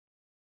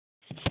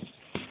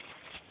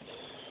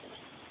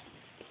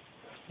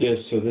Yes,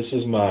 so this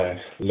is my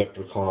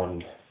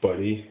leprechaun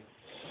buddy.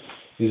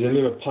 He's a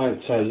little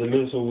pint-sized, a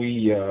little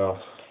wee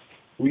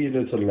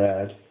little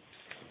lad.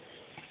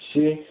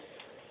 See?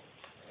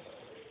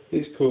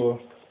 He's cool.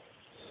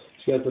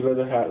 He's got the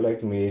leather hat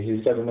like me.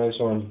 He's got a nice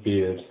orange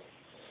beard.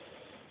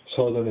 He's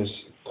holding his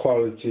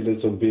quality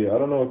little beer. I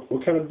don't know,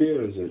 what kind of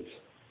beer is it?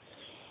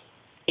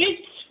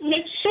 It's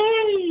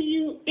McSorley,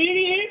 you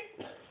idiot.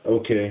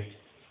 Okay.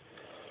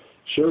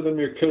 Show them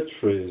your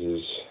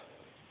catchphrases.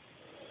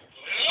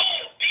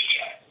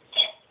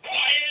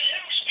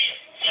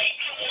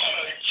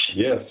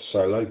 Yes,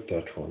 I like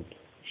that one.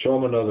 Show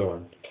him another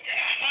one.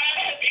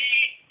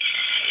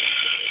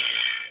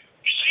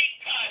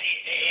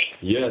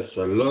 Yes,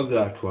 I love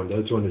that one.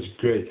 That one is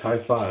great. High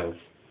five.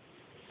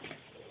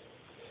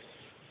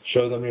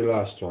 Show them your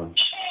last one.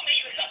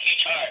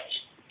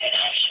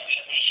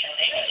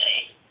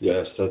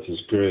 Yes, that is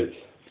great.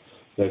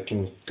 That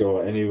can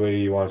go any way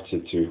you want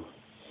it to.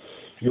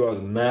 You are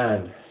the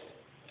man.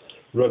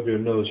 Rub your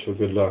nose for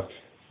good luck.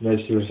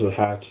 Nice little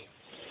hat.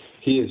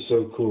 He is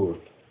so cool.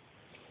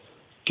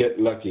 Get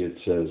lucky, it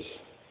says.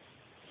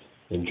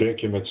 And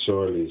drink your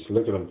McSorleys.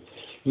 Look at him.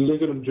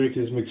 Look at him drink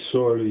his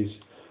McSorleys.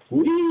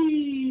 Whee!